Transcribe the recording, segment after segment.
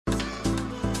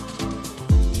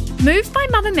Move by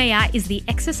Mamma Mia is the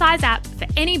exercise app for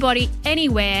anybody,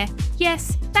 anywhere.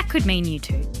 Yes, that could mean you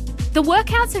too. The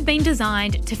workouts have been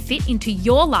designed to fit into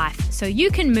your life so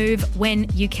you can move when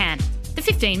you can. The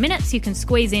 15 minutes you can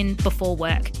squeeze in before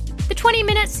work. The 20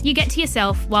 minutes you get to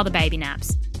yourself while the baby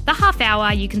naps. The half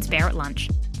hour you can spare at lunch.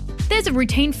 There's a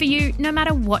routine for you no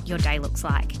matter what your day looks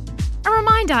like. A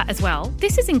reminder as well,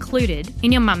 this is included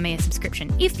in your Mamma Mia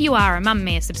subscription. If you are a Mamma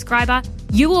Mia subscriber,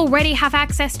 you already have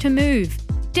access to Move.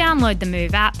 Download the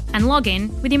Move app and log in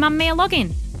with your Mamma Mia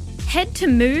login. Head to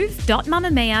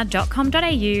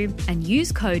move.mamamia.com.au and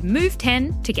use code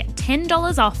MOVE10 to get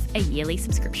 $10 off a yearly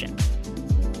subscription.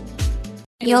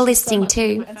 You're listening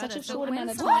to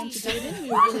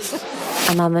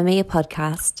a Mamma Mia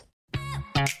podcast.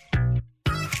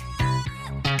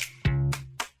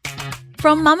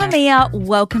 From Mamma Mia,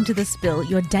 welcome to The Spill,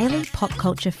 your daily pop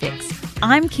culture fix.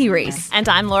 I'm Reese. And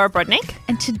I'm Laura Brodnick.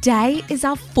 And today is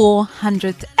our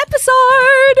 400th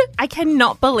episode. I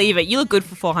cannot believe it. You look good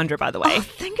for 400, by the way. Oh,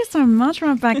 thank you so much.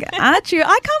 Right back at you.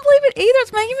 I can't believe it either.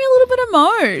 It's making me a little bit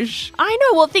emotional. I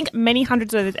know. Well, think many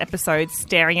hundreds of those episodes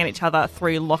staring at each other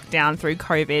through lockdown, through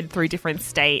COVID, through different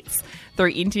states,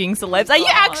 through interviewing celebs. Are you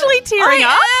actually tearing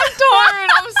up?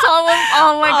 I'm so,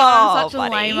 oh my God, I'm such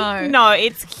buddy. a lame-o. No,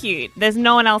 it's cute. There's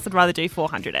no one else I'd rather do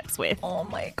 400 eps with. Oh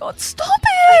my God, stop it.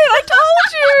 I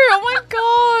told you. Oh my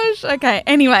gosh. Okay,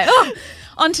 anyway,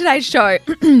 on today's show,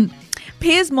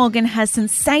 Piers Morgan has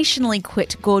sensationally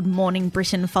quit Good Morning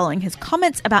Britain following his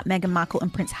comments about Meghan Markle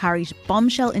and Prince Harry's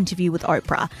bombshell interview with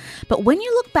Oprah. But when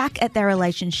you look back at their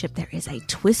relationship, there is a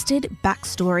twisted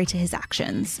backstory to his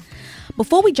actions.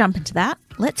 Before we jump into that,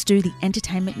 let's do the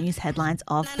entertainment news headlines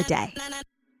of the day.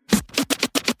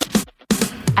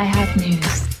 I have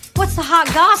news. What's the hot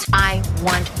gossip? I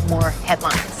want more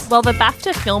headlines. Well, the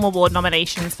BAFTA Film Award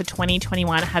nominations for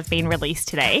 2021 have been released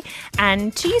today.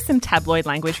 And to use some tabloid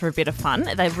language for a bit of fun,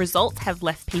 the results have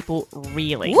left people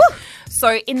reeling. Woo!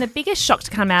 So in the biggest shock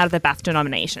to come out of the BAFTA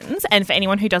nominations, and for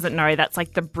anyone who doesn't know, that's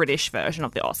like the British version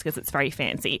of the Oscars, it's very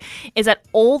fancy, is that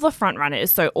all the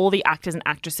frontrunners, so all the actors and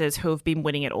actresses who have been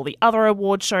winning at all the other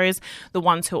award shows, the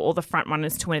ones who are all the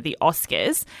frontrunners to win at the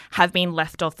Oscars, have been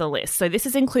left off the list. So this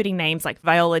is including names like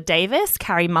Viola Davis,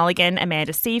 Carey Mulligan,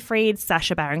 Amanda Seyfried,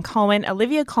 Sacha Baron Cohen,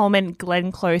 Olivia Colman,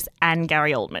 Glenn Close, and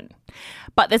Gary Oldman.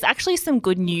 But there's actually some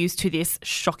good news to this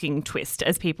shocking twist,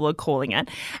 as people are calling it,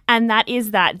 and that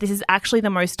is that this is actually the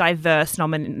most diverse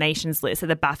nominations list that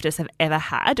the BAFTAs have ever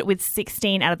had, with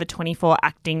 16 out of the 24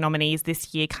 acting nominees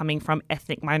this year coming from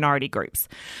ethnic minority groups.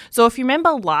 So if you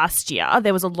remember last year,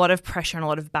 there was a lot of pressure and a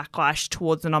lot of backlash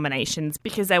towards the nominations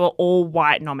because they were all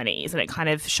white nominees, and it kind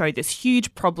of showed this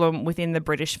huge problem within the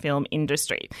British film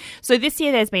industry. So this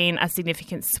year there's been a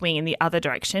significant swing in the other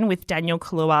direction, with Daniel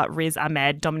Kaluuya, Riz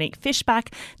Ahmed, Dominic Fishback,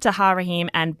 Tahar Rahim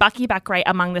and Bucky Bakray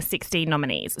among the 16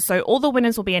 nominees. So all the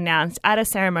winners will be announced at a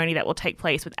ceremony that will take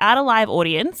place without a live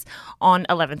audience on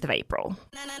 11th of April.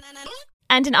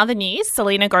 And in other news,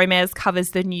 Selena Gomez covers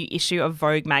the new issue of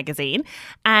Vogue magazine.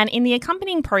 And in the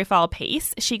accompanying profile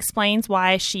piece, she explains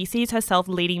why she sees herself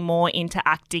leading more into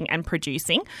acting and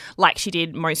producing, like she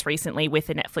did most recently with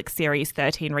the Netflix series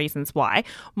 13 Reasons Why,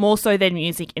 more so than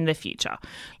music in the future.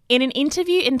 In an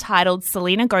interview entitled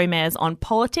Selena Gomez on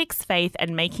Politics, Faith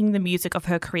and Making the Music of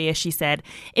Her Career, she said,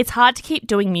 "It's hard to keep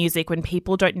doing music when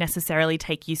people don't necessarily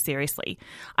take you seriously.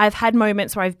 I've had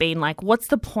moments where I've been like, what's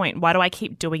the point? Why do I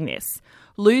keep doing this?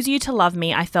 Lose You to Love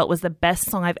Me I felt was the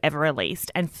best song I've ever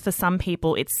released, and for some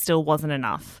people it still wasn't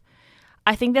enough.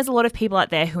 I think there's a lot of people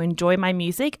out there who enjoy my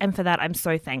music, and for that I'm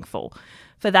so thankful.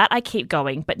 For that I keep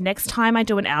going, but next time I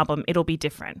do an album, it'll be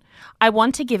different. I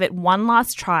want to give it one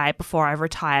last try before I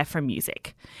retire from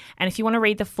music." And if you want to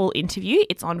read the full interview,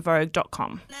 it's on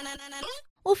Vogue.com.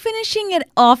 Well, finishing it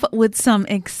off with some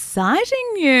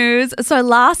exciting news. So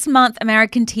last month,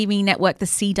 American TV network The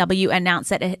CW announced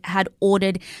that it had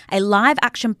ordered a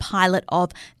live-action pilot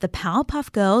of The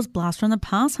Powerpuff Girls, Blast from the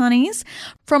Past, honeys,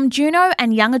 from Juno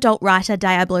and young adult writer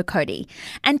Diablo Cody.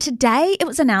 And today, it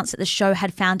was announced that the show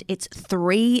had found its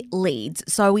 3 leads.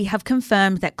 So we have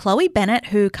confirmed that Chloe Bennett,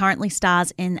 who currently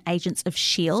stars in Agents of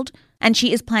S.H.I.E.L.D., and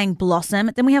she is playing Blossom.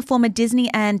 Then we have former Disney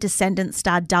and Descendants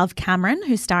star Dove Cameron,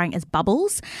 who's starring as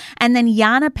Bubbles. And then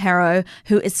Yana Perro,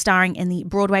 who is starring in the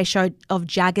Broadway show of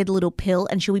Jagged Little Pill,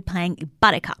 and she'll be playing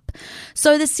Buttercup.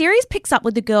 So the series picks up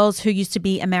with the girls who used to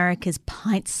be America's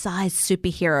pint-sized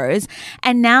superheroes,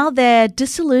 and now they're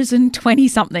disillusioned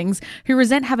 20-somethings who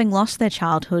resent having lost their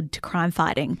childhood to crime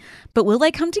fighting. But will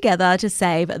they come together to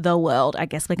save the world? I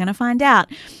guess we're going to find out.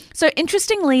 So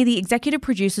interestingly, the executive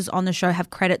producers on the show have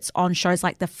credits on on shows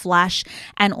like The Flash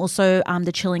and also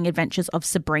The Chilling Adventures of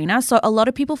Sabrina. So a lot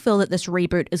of people feel that this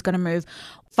reboot is going to move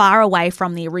far away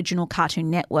from the original Cartoon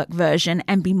Network version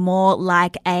and be more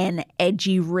like an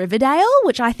edgy Riverdale,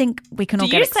 which I think we can all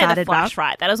get excited about. You say The Flash,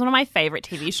 right? That is one of my favourite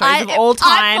TV shows of all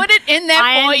time. I put it in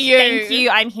there for you. Thank you.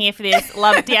 I'm here for this.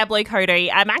 Love Diablo Cody.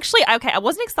 I'm actually, okay, I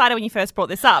wasn't excited when you first brought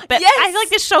this up, but Yes. I feel like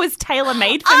this show is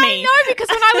tailor-made for me. I know, because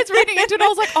when I was reading into it, I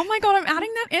was like, oh my God, I'm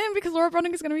adding that in because Laura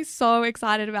Bronick is going to be so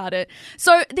excited about it.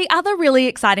 So the other really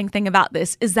exciting thing about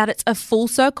this is that it's a full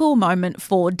circle moment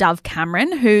for Dove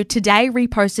Cameron, who today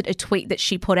reposted a tweet that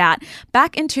she put out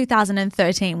back in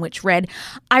 2013, which read,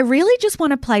 "I really just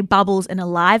want to play Bubbles in a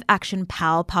live action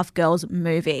Powerpuff Girls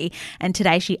movie." And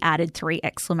today she added 3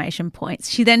 exclamation points.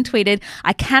 She then tweeted,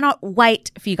 "I cannot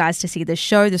wait for you guys to see this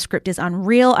show. The script is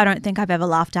unreal. I don't think I've ever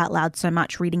laughed out loud so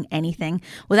much reading anything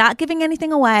without giving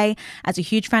anything away. As a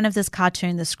huge fan of this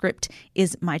cartoon, the script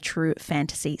is my true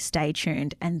fantasy. Stay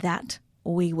tuned." And that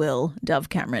we will, Dove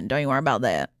Cameron. Don't you worry about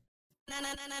that.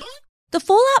 The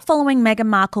fallout following Meghan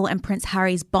Markle and Prince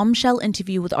Harry's bombshell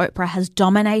interview with Oprah has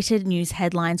dominated news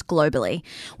headlines globally,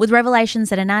 with revelations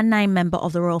that an unnamed member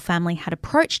of the royal family had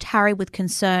approached Harry with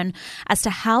concern as to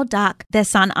how dark their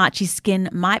son Archie's skin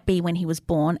might be when he was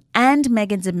born, and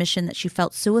Meghan's admission that she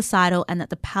felt suicidal and that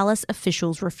the palace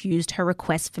officials refused her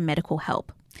request for medical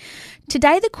help.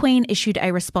 Today, the Queen issued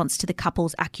a response to the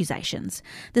couple's accusations.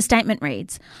 The statement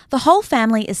reads, "The whole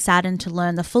family is saddened to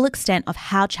learn the full extent of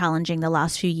how challenging the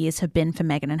last few years have been for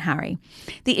Meghan and Harry.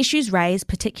 The issues raised,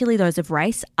 particularly those of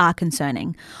race, are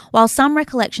concerning. While some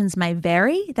recollections may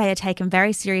vary, they are taken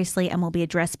very seriously and will be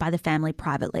addressed by the family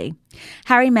privately.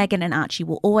 Harry, Meghan and Archie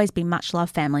will always be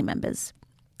much-loved family members."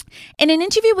 In an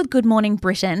interview with Good Morning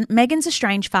Britain, Meghan's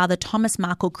estranged father Thomas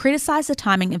Markle criticised the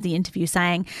timing of the interview,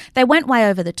 saying they went way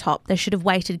over the top. They should have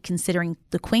waited considering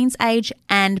the Queen's age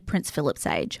and Prince Philip's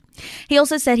age. He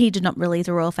also said he did not believe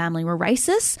the royal family were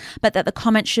racist, but that the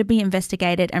comments should be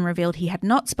investigated, and revealed he had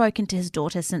not spoken to his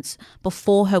daughter since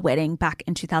before her wedding back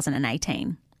in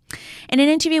 2018. In an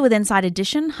interview with Inside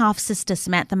Edition, half-sister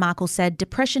Samantha Markle said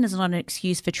depression is not an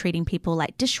excuse for treating people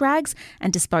like dish rags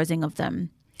and disposing of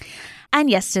them. And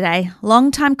yesterday,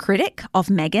 longtime critic of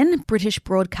Meghan, British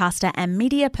broadcaster and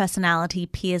media personality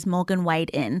Piers weighed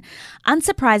in,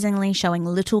 unsurprisingly showing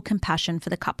little compassion for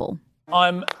the couple.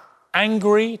 I'm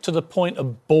angry to the point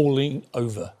of bawling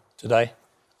over today.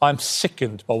 I'm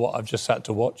sickened by what I've just had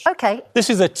to watch. Okay. This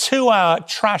is a 2-hour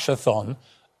trash-a-thon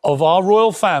of our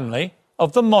royal family,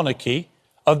 of the monarchy,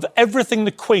 of everything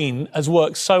the Queen has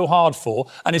worked so hard for,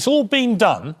 and it's all been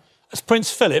done as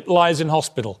Prince Philip lies in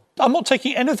hospital. I'm not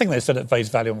taking anything they said at face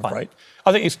value, I'm afraid.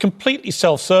 I think it's completely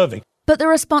self-serving. But the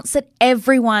response that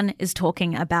everyone is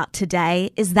talking about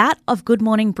today is that of Good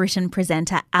Morning Britain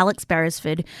presenter Alex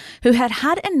Beresford, who had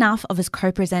had enough of his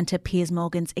co-presenter Piers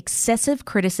Morgan's excessive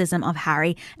criticism of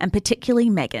Harry and particularly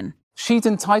Meghan. She's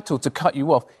entitled to cut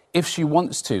you off if she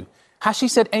wants to. Has she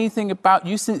said anything about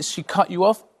you since she cut you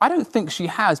off? I don't think she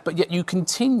has, but yet you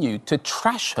continue to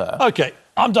trash her. OK,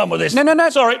 I'm done with this. No.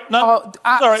 Sorry, no.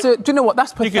 Sorry. Do you know what?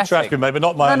 That's pathetic. You can trash me, maybe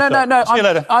not my own. No. See you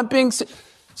later. I'm being...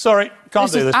 Sorry, can't do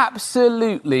This this. is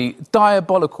absolutely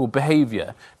diabolical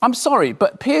behaviour. I'm sorry,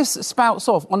 but Piers spouts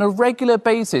off on a regular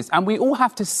basis and we all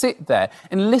have to sit there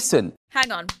and listen.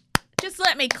 Hang on. Just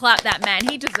let me clap that man.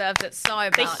 He deserves it so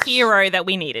much. The hero that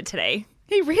we needed today.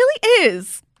 He really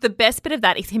is. The best bit of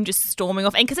that is him just storming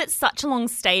off. And because it's such a long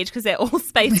stage, because they're all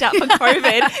spaced out for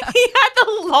COVID, he had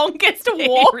the longest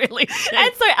walk. Really did.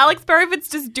 And so Alex Beresford's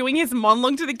just doing his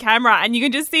monologue to the camera, and you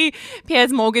can just see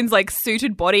Piers Morgan's like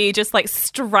suited body just like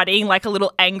strutting like a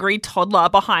little angry toddler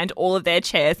behind all of their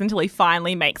chairs until he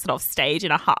finally makes it off stage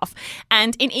in a huff.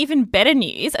 And in even better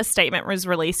news, a statement was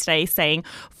released today saying,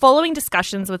 following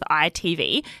discussions with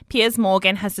ITV, Piers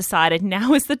Morgan has decided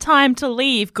now is the time to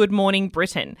leave Good Morning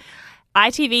Britain.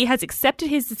 ITV has accepted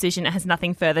his decision and has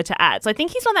nothing further to add. So I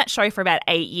think he's on that show for about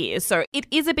 8 years. So it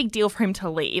is a big deal for him to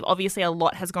leave. Obviously, a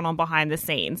lot has gone on behind the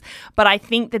scenes. But I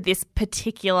think that this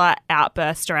particular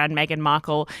outburst around Meghan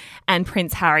Markle and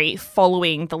Prince Harry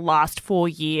following the last 4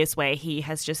 years where he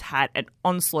has just had an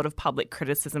onslaught of public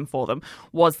criticism for them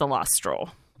was the last straw.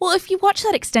 Well, if you watch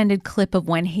that extended clip of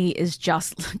when he is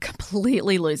just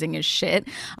completely losing his shit,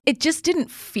 it just didn't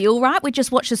feel right. We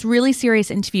just watched this really serious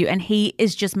interview and he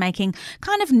is just making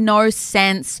kind of no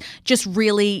sense, just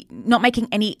really not making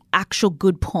any actual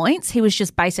good points. He was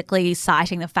just basically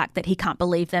citing the fact that he can't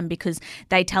believe them because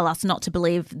they tell us not to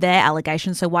believe their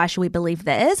allegations, so why should we believe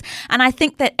theirs? And I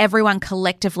think that everyone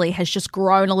collectively has just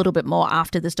grown a little bit more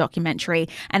after this documentary,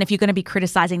 and if you're going to be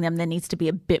criticising them, there needs to be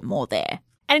a bit more there.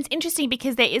 And it's interesting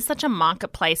because there is such a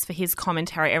marketplace for his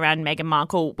commentary around Meghan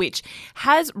Markle, which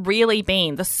has really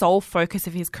been the sole focus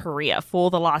of his career for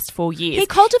the last 4 years. He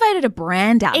cultivated a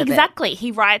brand out of it. Exactly.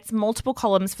 He writes multiple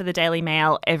columns for the Daily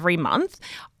Mail every month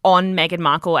on Meghan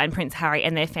Markle and Prince Harry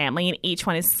and their family, and each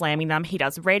one is slamming them. He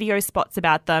does radio spots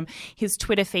about them. His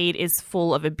Twitter feed is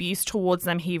full of abuse towards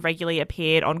them. He regularly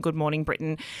appeared on Good Morning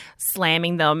Britain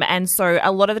slamming them. And so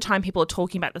a lot of the time people are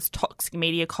talking about this toxic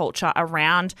media culture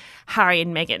around Harry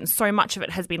and Meghan. So much of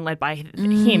it has been led by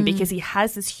him because he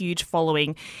has this huge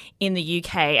following in the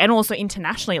UK and also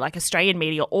internationally. Like Australian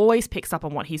media always picks up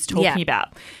on what he's talking about.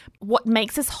 What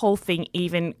makes this whole thing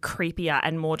even creepier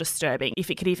and more disturbing,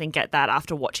 if it could even get that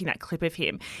after watching that clip of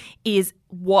him, is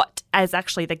what is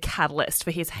actually the catalyst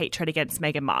for his hatred against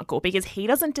Meghan Markle, because he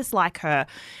doesn't dislike her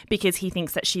because he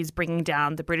thinks that she's bringing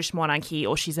down the British monarchy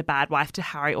or she's a bad wife to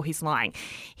Harry or he's lying.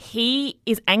 He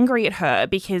is angry at her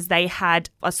because they had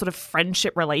a sort of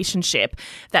friendship relationship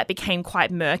that became quite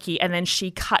murky, and then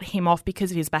she cut him off because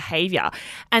of his behaviour.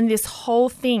 And this whole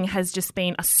thing has just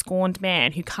been a scorned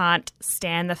man who can't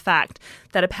stand the fact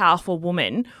that a powerful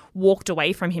woman walked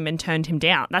away from him and turned him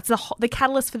down. That's the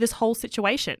catalyst for this whole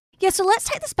situation. Yeah, so let's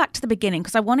take this back to the beginning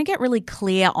because I want to get really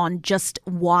clear on just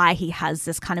why he has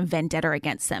this kind of vendetta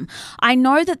against them. I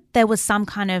know that there was some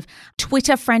kind of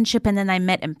Twitter friendship and then they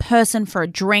met in person for a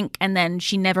drink and then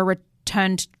she never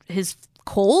returned his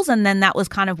calls and then that was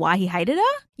kind of why he hated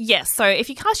her? Yes. So if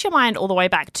you cast your mind all the way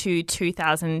back to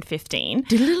 2015.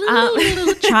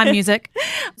 Chime music.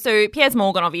 So Piers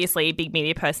Morgan, obviously, big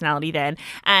media personality then.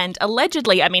 And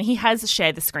allegedly, I mean, he has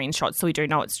shared the screenshots, so we do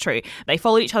know it's true. They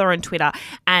followed each other on Twitter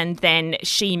and then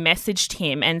she messaged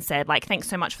him and said, like, thanks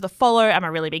so much for the follow. I'm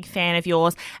a really big fan of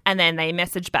yours. And then they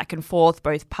messaged back and forth,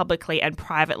 both publicly and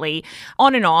privately,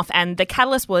 on and off. And the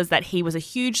catalyst was that he was a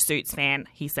huge Suits fan,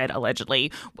 he said,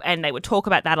 allegedly. And they would talk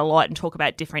about that a lot and talk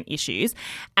about different issues.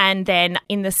 And then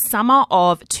in the summer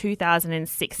of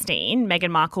 2016,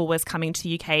 Meghan Markle was coming to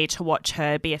the UK to watch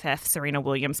her BFF Serena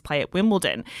Williams play at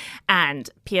Wimbledon. And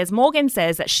Piers Morgan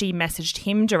says that she messaged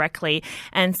him directly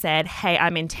and said, hey,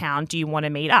 I'm in town. Do you want to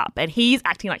meet up? And he's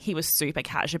acting like he was super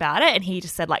cash about it. And he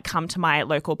just said, like, come to my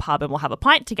local pub and we'll have a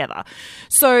pint together.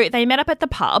 So they met up at the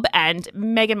pub and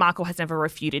Meghan Markle has never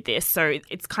refuted this. So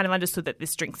it's kind of understood that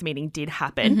this drinks meeting did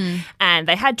happen. And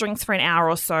they had drinks for an hour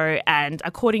or so. And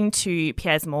according to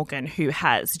Piers Morgan, who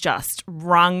has just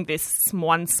wrung this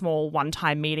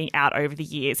one-time meeting out over the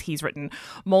years, he's written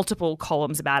multiple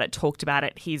columns about it, talked about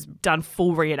it. He's done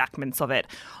full reenactments of it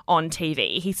on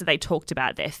TV. He said they talked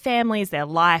about their families, their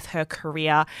life, her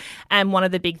career. And one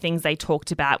of the big things they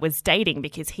talked about was dating,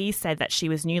 because he said that she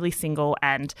was newly single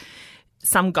and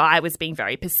some guy was being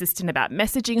very persistent about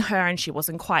messaging her and she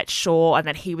wasn't quite sure, and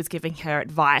that he was giving her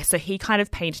advice. So he kind of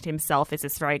painted himself as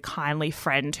this very kindly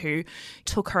friend who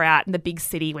took her out in the big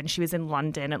city when she was in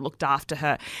London and looked after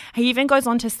her. He even goes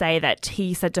on to say that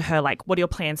he said to her, like, what are your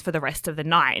plans for the rest of the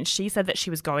night? And she said that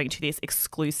she was going to this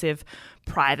exclusive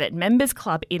private members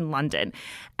club in London.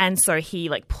 And so he,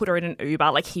 like, put her in an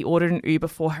Uber, like he ordered an Uber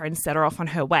for her and set her off on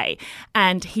her way.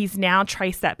 And he's now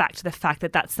traced that back to the fact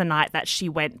that that's the night that she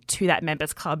went to that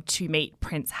members club to meet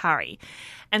Prince Harry.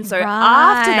 And so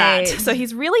after that, so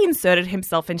he's really inserted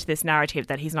himself into this narrative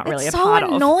that he's not really a part of.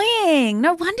 It's so annoying.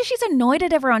 No wonder she's annoyed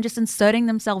at everyone just inserting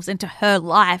themselves into her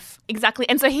life. Exactly.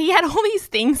 And so he had all these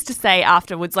things to say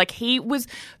afterwards. Like, he was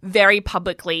very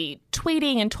publicly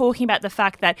tweeting and talking about the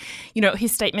fact that, you know,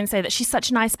 his statements say that she's such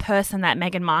a nice person, that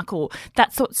Meghan Markle,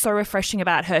 that's what's so refreshing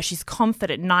about her. She's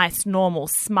confident, nice, normal,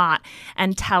 smart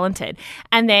and talented.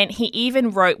 And then he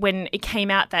even wrote, when it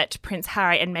came out that Prince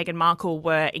Harry and Meghan Markle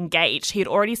were engaged, he had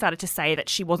already started to say that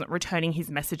she wasn't returning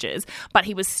his messages, but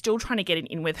he was still trying to get it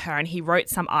in with her. And he wrote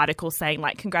some article saying,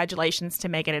 like, congratulations to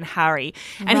Meghan and Harry.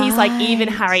 And he's like, even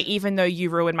Harry, even though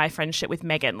you ruined my friendship with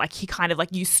Meghan, like, he kind of, like,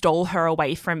 you stole her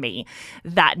away from me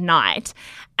that night.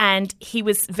 And he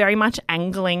was very much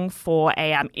angling for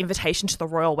a invitation to the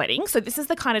royal wedding. So this is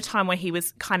the kind of time where he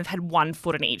was kind of had one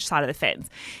foot on each side of the fence.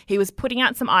 He was putting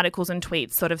out some articles and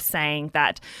tweets sort of saying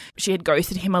that she had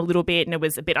ghosted him a little bit and it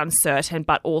was a bit uncertain,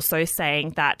 but also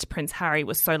saying that Prince Harry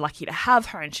was so lucky to have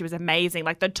her and she was amazing.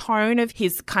 Like, the tone of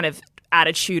his kind of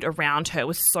attitude around her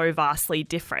was so vastly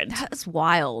different. That's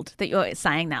wild that you're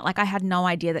saying that. Like, I had no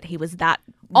idea that he was that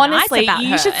honestly nice about you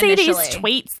her should see initially. these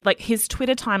tweets. Like, his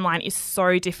Twitter timeline is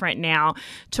so different now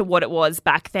to what it was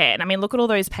back then. I mean, look at all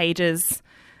those pages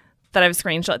that I've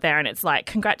screenshot there, and it's like,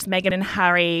 congrats Meghan and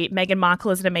Harry. Meghan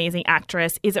Markle is an amazing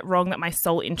actress. Is it wrong that my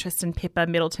sole interest in Pippa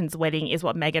Middleton's wedding is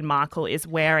what Meghan Markle is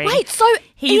wearing? Wait, so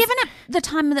even at the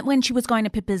time that when she was going to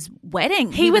Pippa's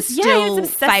wedding, he was still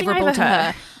obsessing favourable over to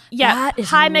her. Yeah. That is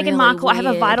Hi, really Meghan Markle. I have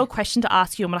a weird. vital question to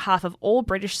ask you on behalf of all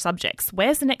British subjects.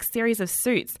 Where's the next series of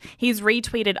Suits? He's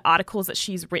retweeted articles that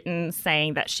she's written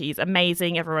saying that she's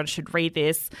amazing. Everyone should read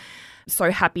this.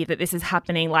 So happy that this is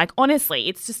happening. Like, honestly,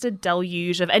 it's just a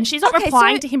deluge of... And she's not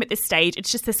replying to him at this stage.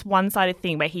 It's just this one-sided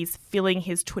thing where he's filling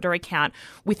his Twitter account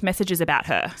with messages about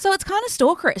her. So it's kind of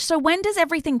stalkerish. So when does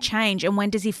everything change and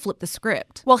when does he flip the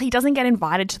script? Well, he doesn't get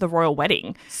invited to the royal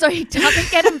wedding. So he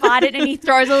doesn't get invited and he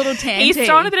throws a little tantrum. He's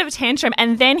thrown a bit of a tantrum,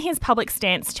 and then his public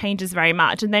stance changes very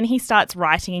much. And then he starts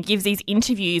writing and gives these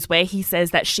interviews where he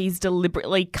says that she's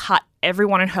deliberately cut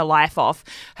everyone in her life off,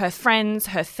 her friends,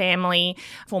 her family,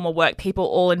 former work people,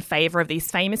 all in favour of these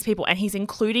famous people. And he's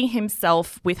including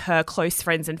himself with her close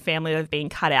friends and family that have been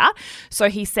cut out. So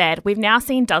he said, we've now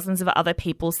seen dozens of other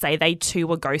people say they too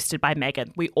were ghosted by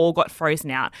Meghan. We all got frozen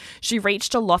out. She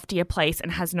reached a loftier place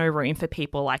and has no room for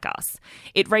people like us.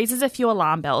 It raises a few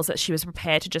alarm bells that she was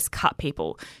prepared to just cut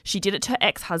people. She did it to her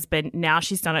ex-husband. Now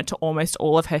she's done it to almost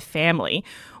all of her family,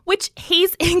 which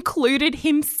he's included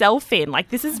himself in. Like,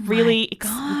 this is really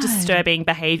disturbing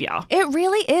behaviour. It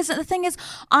really is. The thing is,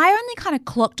 I only kind of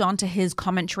clocked onto his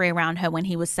commentary around her when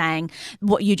he was saying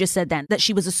what you just said then, that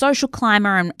she was a social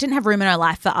climber and didn't have room in her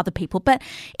life for other people. But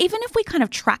even if we kind of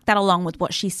track that along with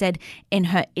what she said in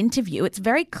her interview, it's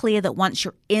very clear that once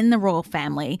you're in the royal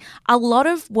family, a lot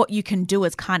of what you can do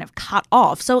is kind of cut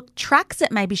off. So it tracks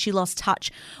that maybe she lost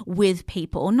touch with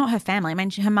people, not her family. I mean,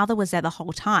 her mother was there the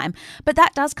whole time. But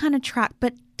that does kind of track.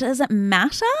 But does it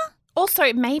matter?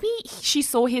 Also, maybe she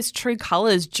saw his true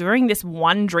colours during this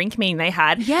one drink meeting they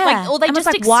had. Yeah. Or they and just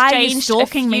was like, why are you exchanged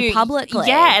stalking a me few- publicly?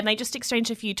 Yeah, and they just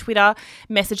exchanged a few Twitter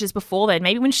messages before then.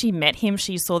 Maybe when she met him,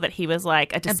 she saw that he was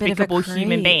like a bit of a despicable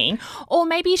human creep. being. Or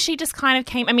maybe she just kind of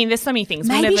came... I mean, there's so many things.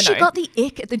 We'll Maybe never she know. got the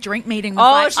ick at the drink meeting.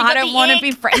 Oh, Was she like, got I the don't want to ick.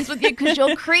 be friends with you because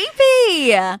you're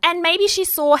creepy. And maybe she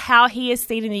saw how he is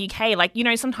seen in the UK. Like, you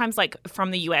know, sometimes like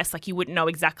from the US, like you wouldn't know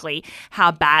exactly how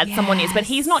bad someone is. But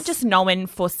he's not just known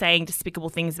for saying despicable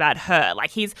things about her.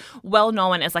 Like, he's well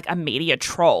known as like a media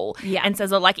troll. Yeah. And says,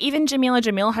 like, even Jamila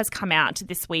Jamil has come out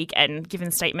this week and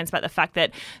given statements about the fact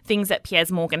that things that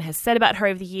Piers Morgan has said about her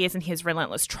over the years and his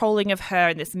relentless trolling of her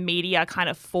and this media kind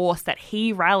of force that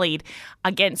he rallied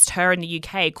against her in the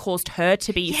UK caused her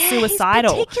to be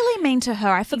suicidal. He's particularly mean to her.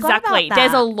 I forgot Exactly. about that.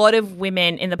 There's a lot of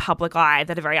women in the public eye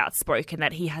that are very outspoken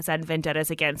that he has had vendettas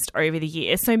against over the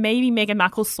years. So maybe Meghan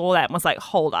Markle saw that and was like,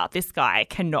 hold up, this guy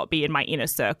cannot be in my inner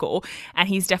circle. And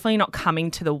he's definitely not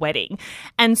coming to the wedding.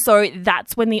 And so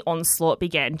that's when the onslaught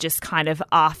began, just kind of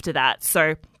after that.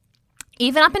 So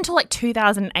even up until like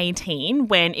 2018,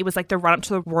 when it was like the run up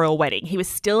to the royal wedding, he was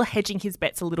still hedging his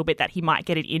bets a little bit that he might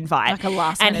get an invite. Like a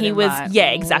last and minute he was, invite. yeah,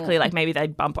 exactly. Like maybe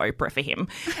they'd bump Oprah for him.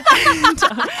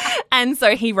 And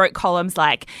so he wrote columns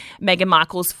like, Meghan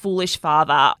Markle's foolish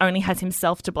father only has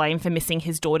himself to blame for missing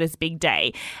his daughter's big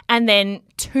day. And then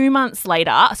 2 months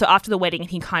later, so after the wedding,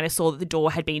 he kind of saw that the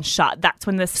door had been shut. That's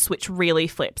when the switch really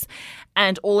flips.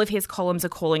 And all of his columns are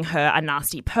calling her a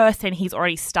nasty person. He's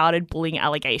already started bullying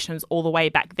allegations all the way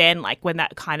back then, like when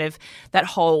that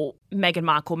whole Meghan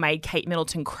Markle made Kate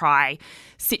Middleton cry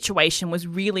situation was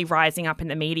really rising up in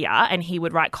the media. And he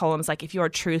would write columns like, if you're a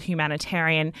true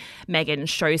humanitarian, Meghan,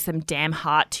 show some damn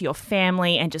heart to your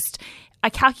family. And just, I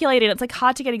calculated, it's like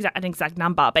hard to get an exact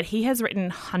number, but he has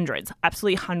written hundreds,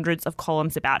 absolutely hundreds of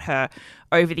columns about her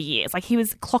over the years. Like, he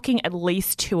was clocking at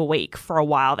least 2 a week for a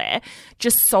while there,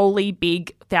 just solely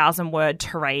big 1,000-word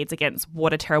tirades against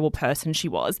what a terrible person she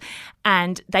was.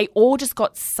 And they all just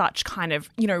got such kind of,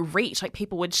 you know, reach. Like,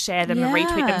 people would share them and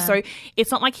retweet them. So it's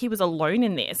not like he was alone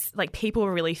in this. Like, people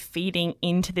were really feeding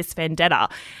into this vendetta.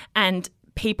 And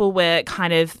people were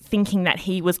kind of thinking that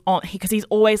he was on, because he's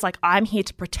always like, I'm here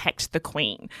to protect the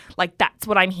Queen. Like, that's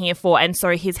what I'm here for. And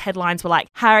so his headlines were like,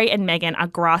 Harry and Meghan are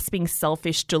grasping,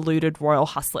 selfish, deluded royal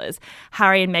hustlers.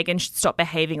 Harry and Meghan should stop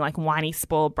behaving like whiny,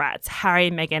 spoiled brats. Harry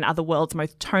and Meghan are the world's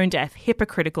most tone-deaf,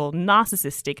 hypocritical,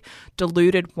 narcissistic,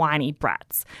 deluded, whiny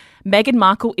brats. Meghan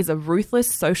Markle is a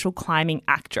ruthless social climbing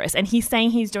actress. And he's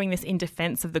saying he's doing this in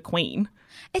defense of the Queen.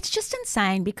 It's just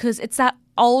insane because it's that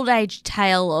old age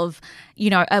tale of, you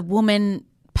know, a woman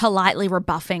politely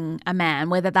rebuffing a man,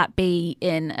 whether that be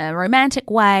in a romantic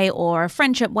way or a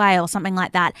friendship way or something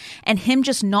like that, and him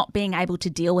just not being able to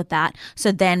deal with that,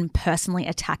 so then personally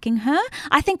attacking her.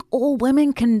 I think all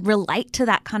women can relate to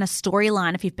that kind of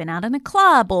storyline if you've been out in a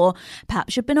club or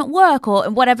perhaps you've been at work or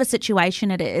in whatever situation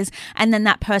it is, and then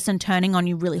that person turning on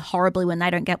you really horribly when they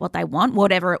don't get what they want,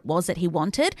 whatever it was that he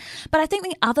wanted. But I think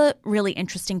the other really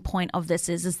interesting point of this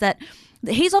is that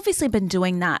He's obviously been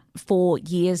doing that for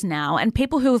years now, and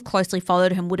people who have closely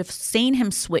followed him would have seen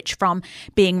him switch from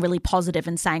being really positive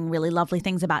and saying really lovely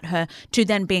things about her to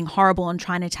then being horrible and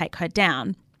trying to take her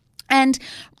down. And,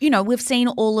 you know, we've seen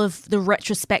all of the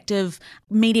retrospective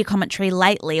media commentary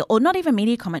lately, or not even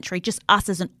media commentary, just us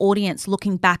as an audience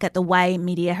looking back at the way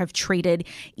media have treated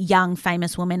young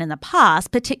famous women in the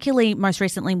past, particularly most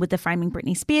recently with the Framing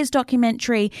Britney Spears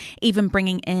documentary, even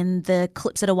bringing in the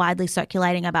clips that are widely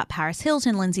circulating about Paris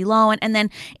Hilton, Lindsay Lohan, and then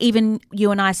even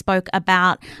you and I spoke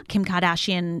about Kim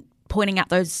Kardashian pointing out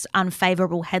those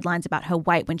unfavorable headlines about her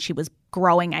weight when she was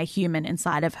growing a human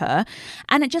inside of her.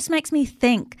 And it just makes me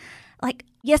think, like,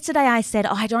 yesterday I said,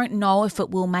 I don't know if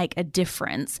it will make a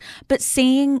difference, but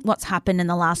seeing what's happened in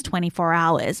the last 24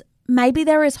 hours, maybe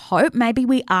there is hope. Maybe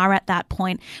we are at that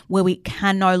point where we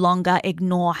can no longer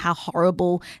ignore how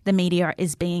horrible the media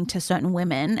is being to certain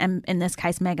women, and in this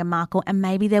case, Meghan Markle, and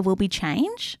maybe there will be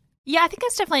change. Yeah, I think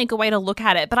that's definitely a good way to look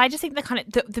at it. But I just think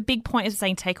the big point is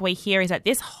saying takeaway here is that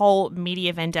this whole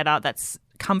media vendetta that's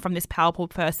come from this powerful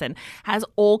person has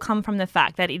all come from the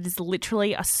fact that it is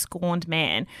literally a scorned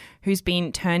man who's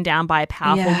been turned down by a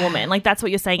powerful woman. Like, that's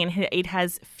what you're saying, and it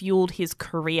has fueled his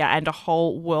career and a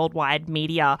whole worldwide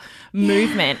media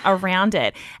movement around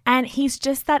it. And he's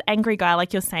just that angry guy,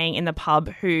 like you're saying, in the pub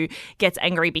who gets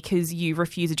angry because you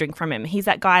refuse a drink from him. He's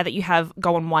that guy that you have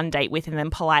go on one date with and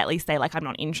then politely say, like, I'm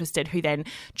not interested, who then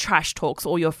trash talks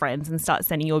all your friends and starts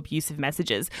sending you abusive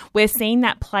messages. We're seeing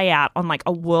that play out on like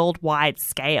a worldwide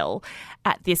scale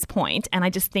at this point. And I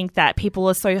just think that people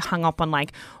are so hung up on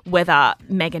like whether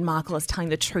Meghan Markle is telling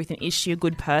the truth and is she a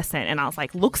good person. And I was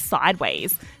like, look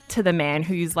sideways to the man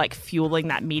who's like fueling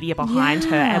that media behind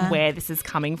her and where this is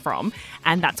coming from.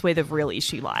 And that's where the real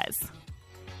issue lies.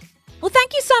 Well,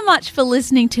 thank you so much for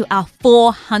listening to our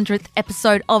 400th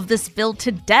episode of The Spill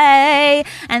today.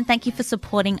 And thank you for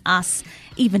supporting us,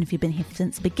 even if you've been here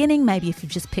since the beginning, maybe if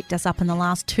you've just picked us up in the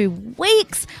last 2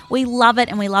 weeks. We love it,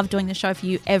 and we love doing the show for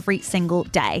you every single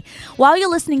day. While you're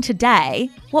listening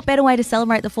today, what better way to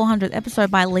celebrate the 400th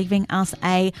episode by leaving us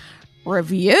a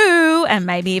review and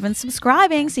maybe even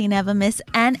subscribing so you never miss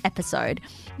an episode.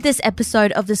 This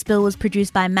episode of The Spill was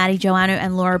produced by Maddie Joannou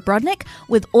and Laura Brodnick,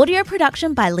 with audio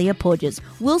production by Leah Porges.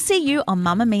 We'll see you on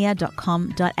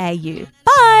mamamia.com.au.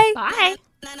 Bye! Bye!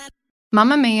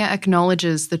 Mamma Mia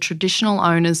acknowledges the traditional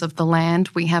owners of the land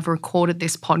we have recorded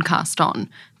this podcast on,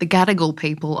 the Gadigal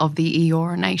people of the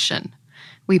Eora Nation.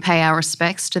 We pay our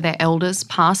respects to their elders,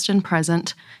 past and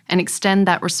present, and extend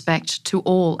that respect to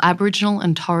all Aboriginal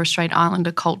and Torres Strait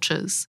Islander cultures.